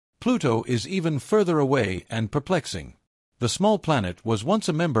Pluto is even further away and perplexing. The small planet was once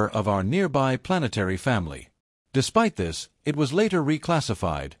a member of our nearby Planetary family. Despite this, it was later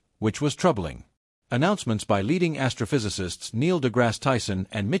reclassified, which was troubling. Announcements by leading astrophysicists Neil deGrasse Tyson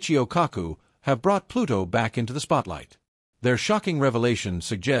and Michio Kaku have brought Pluto back into the spotlight. Their shocking revelation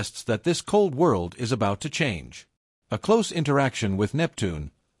suggests that this cold world is about to change. A close interaction with Neptune.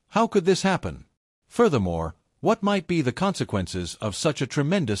 How could this happen? Furthermore, what might be the consequences of such a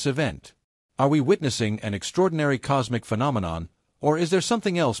tremendous event? Are we witnessing an extraordinary cosmic phenomenon, or is there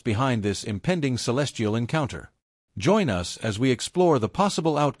something else behind this impending celestial encounter? Join us as we explore the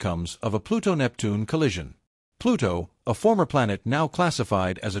possible outcomes of a Pluto-Neptune collision. Pluto, a former planet now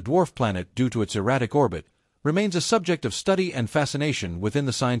classified as a dwarf planet due to its erratic orbit, remains a subject of study and fascination within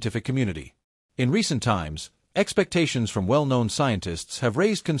the scientific community. In recent times, expectations from well-known scientists have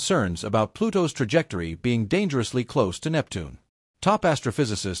raised concerns about Pluto's trajectory being dangerously close to Neptune. Top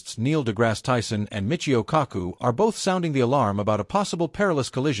astrophysicists Neil deGrasse Tyson and Michio Kaku are both sounding the alarm about a possible perilous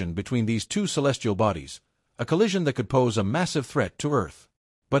collision between these two celestial bodies, a collision that could pose a massive threat to Earth.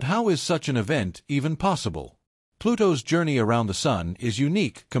 But how is such an event even possible? Pluto's journey around the Sun is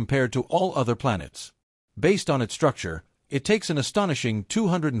unique compared to all other planets. Based on its structure, it takes an astonishing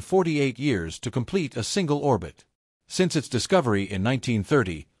 248 years to complete a single orbit. Since its discovery in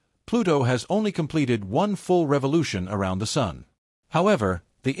 1930, Pluto has only completed one full revolution around the Sun. However,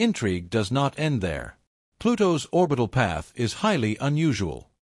 the intrigue does not end there. Pluto's orbital path is highly unusual.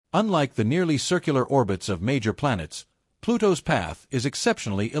 Unlike the nearly circular orbits of major planets, Pluto's path is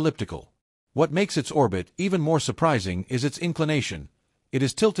exceptionally elliptical. What makes its orbit even more surprising is its inclination. It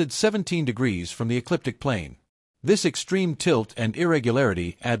is tilted 17 degrees from the ecliptic plane. This extreme tilt and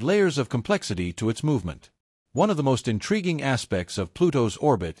irregularity add layers of complexity to its movement. One of the most intriguing aspects of Pluto's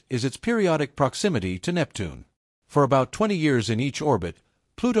orbit is its periodic proximity to Neptune. For about 20 years in each orbit,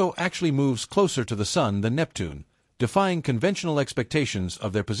 Pluto actually moves closer to the Sun than Neptune, defying conventional expectations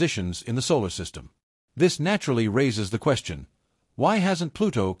of their positions in the solar system. This naturally raises the question, why hasn't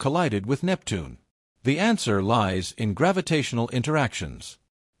Pluto collided with Neptune? The answer lies in gravitational interactions.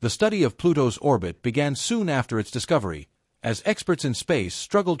 The study of Pluto's orbit began soon after its discovery, as experts in space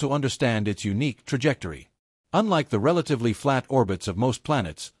struggled to understand its unique trajectory. Unlike the relatively flat orbits of most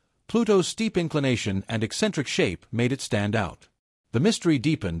planets, Pluto's steep inclination and eccentric shape made it stand out. The mystery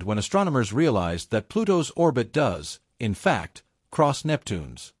deepened when astronomers realized that Pluto's orbit does, in fact, cross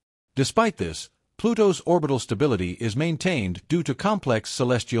Neptune's. Despite this, Pluto's orbital stability is maintained due to complex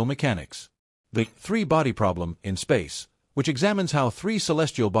celestial mechanics. The three-body problem in space, which examines how three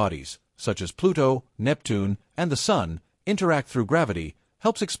celestial bodies, such as Pluto, Neptune, and the Sun, interact through gravity,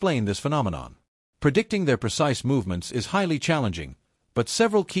 helps explain this phenomenon. Predicting their precise movements is highly challenging, but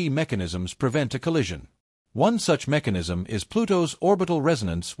several key mechanisms prevent a collision. One such mechanism is Pluto's orbital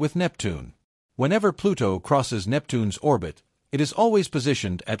resonance with Neptune. Whenever Pluto crosses Neptune's orbit, it is always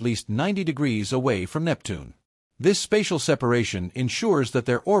positioned at least 90 degrees away from Neptune. This spatial separation ensures that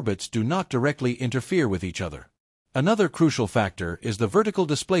their orbits do not directly interfere with each other. Another crucial factor is the vertical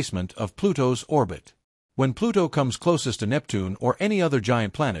displacement of Pluto's orbit. When Pluto comes closest to Neptune or any other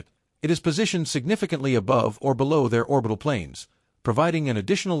giant planet, it is positioned significantly above or below their orbital planes, providing an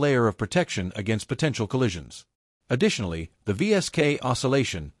additional layer of protection against potential collisions. Additionally, the VSK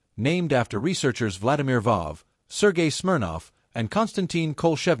oscillation, named after researchers Vladimir Vov, Sergei Smirnov, and Konstantin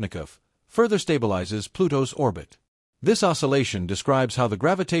Kolshevnikov, further stabilizes Pluto's orbit. This oscillation describes how the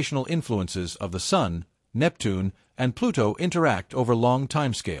gravitational influences of the Sun, Neptune, and Pluto interact over long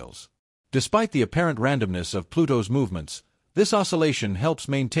timescales. Despite the apparent randomness of Pluto's movements, this oscillation helps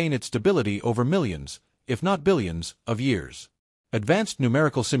maintain its stability over millions, if not billions, of years. Advanced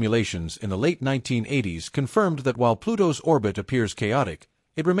numerical simulations in the late 1980s confirmed that while Pluto's orbit appears chaotic,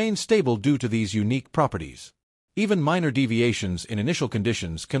 it remains stable due to these unique properties. Even minor deviations in initial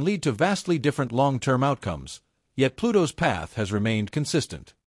conditions can lead to vastly different long-term outcomes, yet Pluto's path has remained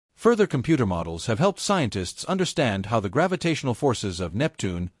consistent. Further computer models have helped scientists understand how the gravitational forces of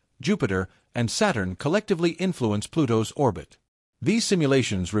Neptune, Jupiter, and Saturn collectively influence Pluto's orbit. These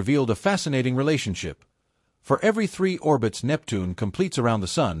simulations revealed a fascinating relationship. For every 3 orbits Neptune completes around the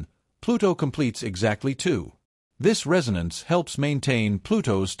Sun, Pluto completes exactly 2. This resonance helps maintain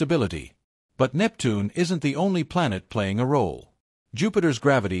Pluto's stability. But Neptune isn't the only planet playing a role. Jupiter's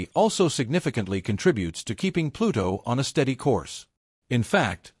gravity also significantly contributes to keeping Pluto on a steady course. In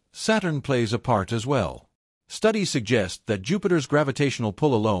fact, Saturn plays a part as well. Studies suggest that Jupiter's gravitational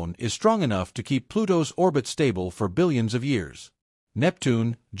pull alone is strong enough to keep Pluto's orbit stable for billions of years.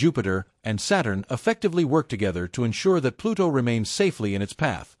 Neptune, Jupiter, and Saturn effectively work together to ensure that Pluto remains safely in its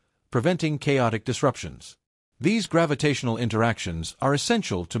path, preventing chaotic disruptions. These gravitational interactions are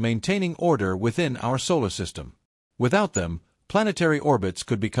essential to maintaining order within our solar system. Without them, planetary orbits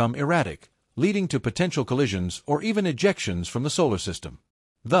could become erratic, leading to potential collisions or even ejections from the solar system.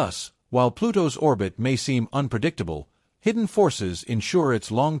 Thus, while Pluto's orbit may seem unpredictable, hidden forces ensure its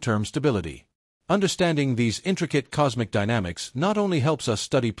long-term stability. Understanding these intricate cosmic dynamics not only helps us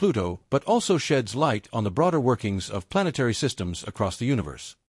study Pluto but also sheds light on the broader workings of planetary systems across the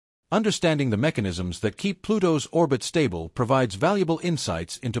universe. Understanding the mechanisms that keep Pluto's orbit stable provides valuable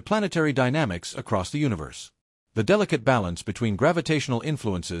insights into planetary dynamics across the universe. The delicate balance between gravitational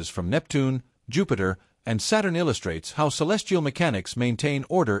influences from Neptune, Jupiter, and Saturn illustrates how celestial mechanics maintain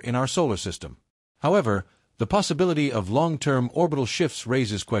order in our solar system. However, the possibility of long-term orbital shifts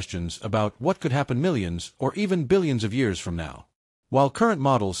raises questions about what could happen millions or even billions of years from now. While current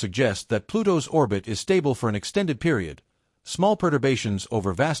models suggest that Pluto's orbit is stable for an extended period, small perturbations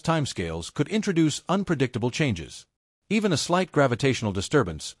over vast timescales could introduce unpredictable changes. Even a slight gravitational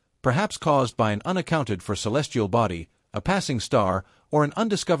disturbance, perhaps caused by an unaccounted-for celestial body, a passing star, or an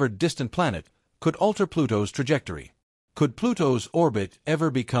undiscovered distant planet, could alter Pluto's trajectory. Could Pluto's orbit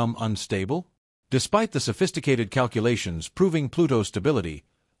ever become unstable? Despite the sophisticated calculations proving Pluto's stability,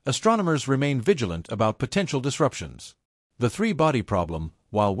 astronomers remain vigilant about potential disruptions. The three-body problem,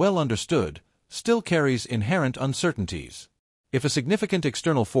 while well understood, still carries inherent uncertainties. If a significant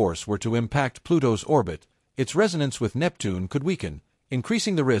external force were to impact Pluto's orbit, its resonance with Neptune could weaken,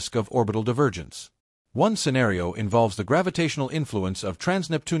 increasing the risk of orbital divergence. One scenario involves the gravitational influence of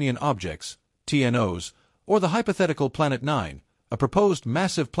trans-Neptunian objects, TNOs, or the hypothetical Planet 9, a proposed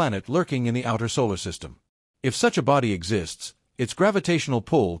massive planet lurking in the outer solar system. If such a body exists, its gravitational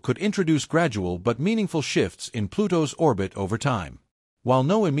pull could introduce gradual but meaningful shifts in Pluto's orbit over time. While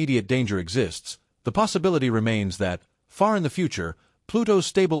no immediate danger exists, the possibility remains that, far in the future, Pluto's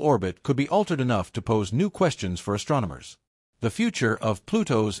stable orbit could be altered enough to pose new questions for astronomers. The future of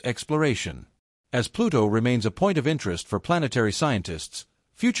Pluto's exploration. As Pluto remains a point of interest for planetary scientists,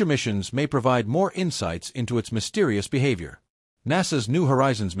 future missions may provide more insights into its mysterious behavior. NASA's New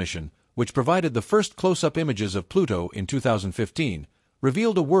Horizons mission, which provided the first close-up images of Pluto in 2015,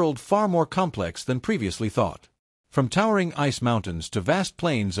 revealed a world far more complex than previously thought. From towering ice mountains to vast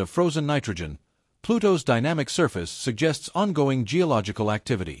plains of frozen nitrogen, Pluto's dynamic surface suggests ongoing geological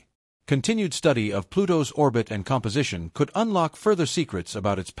activity. Continued study of Pluto's orbit and composition could unlock further secrets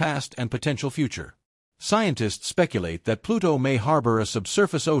about its past and potential future. Scientists speculate that Pluto may harbor a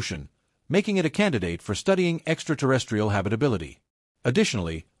subsurface ocean, making it a candidate for studying extraterrestrial habitability.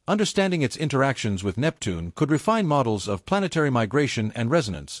 Additionally, understanding its interactions with Neptune could refine models of planetary migration and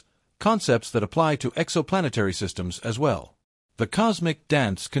resonance, concepts that apply to exoplanetary systems as well. The cosmic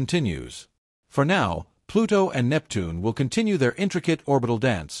dance continues. For now, Pluto and Neptune will continue their intricate orbital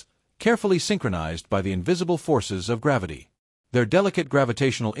dance, carefully synchronized by the invisible forces of gravity. Their delicate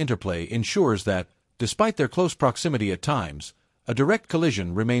gravitational interplay ensures that, despite their close proximity at times, a direct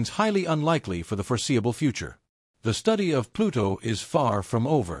collision remains highly unlikely for the foreseeable future. The study of Pluto is far from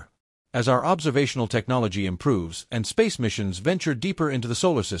over. As our observational technology improves and space missions venture deeper into the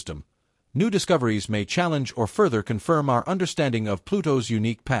solar system, new discoveries may challenge or further confirm our understanding of Pluto's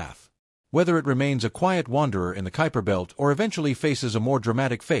unique path. Whether it remains a quiet wanderer in the Kuiper Belt or eventually faces a more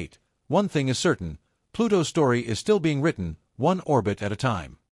dramatic fate, one thing is certain: Pluto's story is still being written, one orbit at a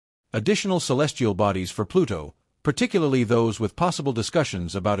time. Additional celestial bodies for Pluto, particularly those with possible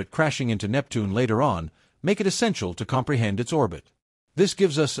discussions about it crashing into Neptune later on, make it essential to comprehend its orbit. This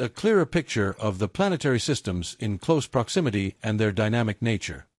gives us a clearer picture of the planetary systems in close proximity and their dynamic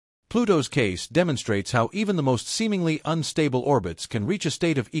nature. Pluto's case demonstrates how even the most seemingly unstable orbits can reach a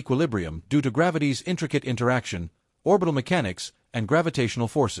state of equilibrium due to gravity's intricate interaction, orbital mechanics, and gravitational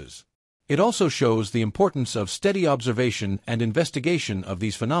forces. It also shows the importance of steady observation and investigation of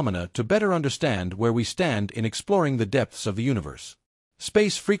these phenomena to better understand where we stand in exploring the depths of the universe.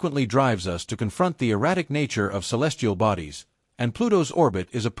 Space frequently drives us to confront the erratic nature of celestial bodies, and Pluto's orbit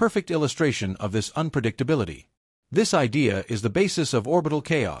is a perfect illustration of this unpredictability. This idea is the basis of orbital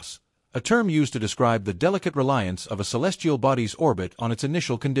chaos, a term used to describe the delicate reliance of a celestial body's orbit on its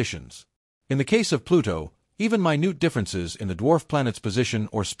initial conditions. In the case of Pluto, even minute differences in the dwarf planet's position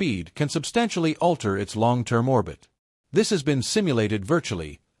or speed can substantially alter its long-term orbit. This has been simulated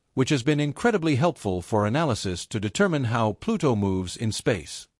virtually, which has been incredibly helpful for analysis to determine how Pluto moves in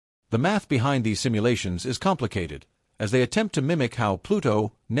space. The math behind these simulations is complicated, as they attempt to mimic how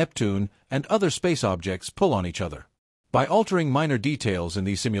Pluto, Neptune, and other space objects pull on each other. By altering minor details in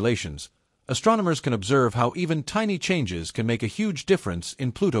these simulations, astronomers can observe how even tiny changes can make a huge difference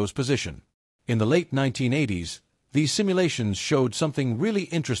in Pluto's position. In the late 1980s, these simulations showed something really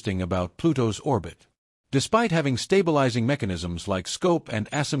interesting about Pluto's orbit. Despite having stabilizing mechanisms like scope and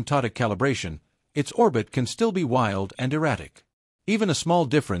asymptotic calibration, its orbit can still be wild and erratic. Even a small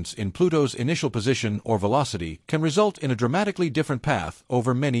difference in Pluto's initial position or velocity can result in a dramatically different path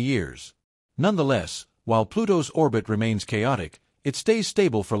over many years. Nonetheless, while Pluto's orbit remains chaotic, it stays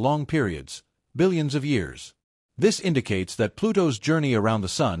stable for long periods, billions of years. This indicates that Pluto's journey around the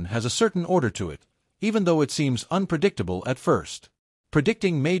Sun has a certain order to it, even though it seems unpredictable at first.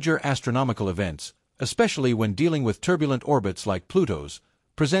 Predicting major astronomical events, especially when dealing with turbulent orbits like Pluto's,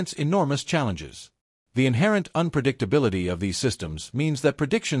 presents enormous challenges. The inherent unpredictability of these systems means that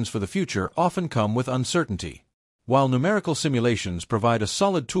predictions for the future often come with uncertainty. While numerical simulations provide a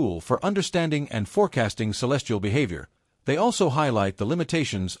solid tool for understanding and forecasting celestial behavior, they also highlight the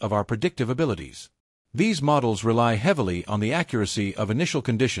limitations of our predictive abilities. These models rely heavily on the accuracy of initial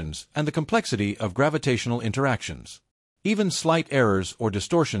conditions and the complexity of gravitational interactions. Even slight errors or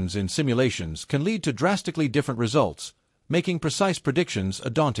distortions in simulations can lead to drastically different results, making precise predictions a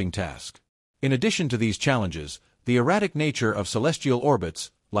daunting task. In addition to these challenges, the erratic nature of celestial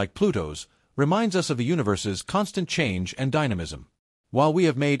orbits, like Pluto's, reminds us of the universe's constant change and dynamism. While we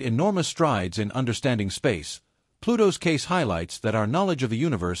have made enormous strides in understanding space, Pluto's case highlights that our knowledge of the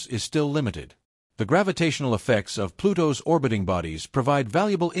universe is still limited. The gravitational effects of Pluto's orbiting bodies provide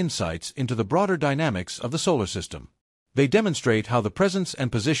valuable insights into the broader dynamics of the solar system. They demonstrate how the presence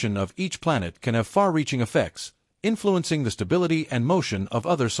and position of each planet can have far-reaching effects, influencing the stability and motion of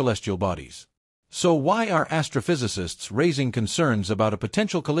other celestial bodies. So why are astrophysicists raising concerns about a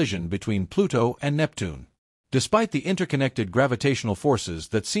potential collision between Pluto and Neptune? Despite the interconnected gravitational forces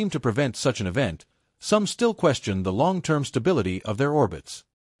that seem to prevent such an event, some still question the long-term stability of their orbits.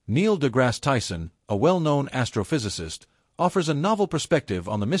 Neil deGrasse Tyson, a well-known astrophysicist, offers a novel perspective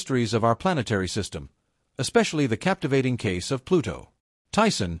on the mysteries of our planetary system, especially the captivating case of Pluto.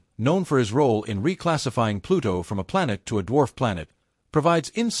 Tyson, known for his role in reclassifying Pluto from a planet to a dwarf planet,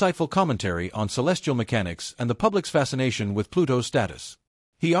 provides insightful commentary on celestial mechanics and the public's fascination with Pluto's status.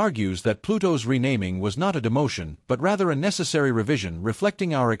 He argues that Pluto's renaming was not a demotion but rather a necessary revision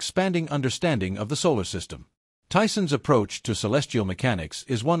reflecting our expanding understanding of the solar system. Tyson's approach to celestial mechanics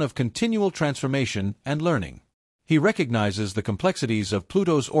is one of continual transformation and learning. He recognizes the complexities of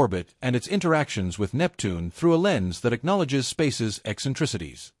Pluto's orbit and its interactions with Neptune through a lens that acknowledges space's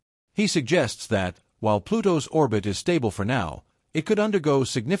eccentricities. He suggests that, while Pluto's orbit is stable for now, it could undergo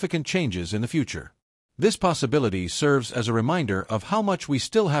significant changes in the future. This possibility serves as a reminder of how much we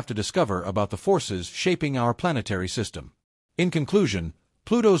still have to discover about the forces shaping our planetary system. In conclusion,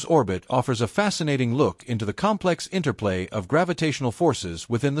 Pluto's orbit offers a fascinating look into the complex interplay of gravitational forces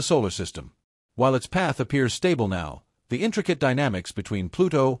within the solar system. While its path appears stable now, the intricate dynamics between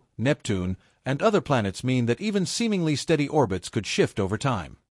Pluto, Neptune, and other planets mean that even seemingly steady orbits could shift over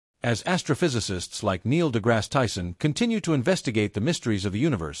time. As astrophysicists like Neil deGrasse Tyson continue to investigate the mysteries of the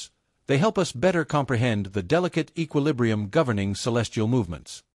universe, they help us better comprehend the delicate equilibrium governing celestial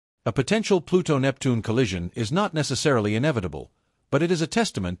movements. A potential Pluto-Neptune collision is not necessarily inevitable, but it is a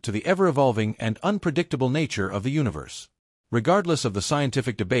testament to the ever-evolving and unpredictable nature of the universe. Regardless of the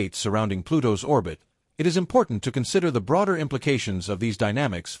scientific debates surrounding Pluto's orbit, it is important to consider the broader implications of these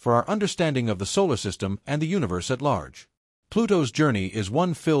dynamics for our understanding of the solar system and the universe at large. Pluto's journey is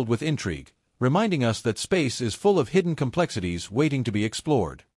one filled with intrigue, reminding us that space is full of hidden complexities waiting to be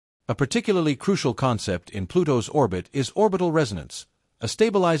explored. A particularly crucial concept in Pluto's orbit is orbital resonance, a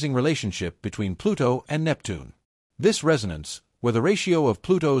stabilizing relationship between Pluto and Neptune. This resonance, where the ratio of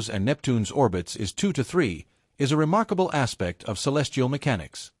Pluto's and Neptune's orbits is 2:3, is a remarkable aspect of celestial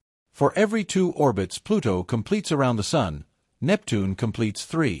mechanics. For every 2 orbits Pluto completes around the Sun, Neptune completes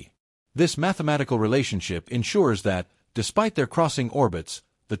 3. This mathematical relationship ensures that, despite their crossing orbits,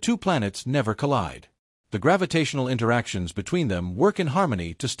 the 2 planets never collide. The gravitational interactions between them work in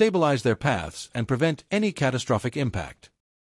harmony to stabilize their paths and prevent any catastrophic impact.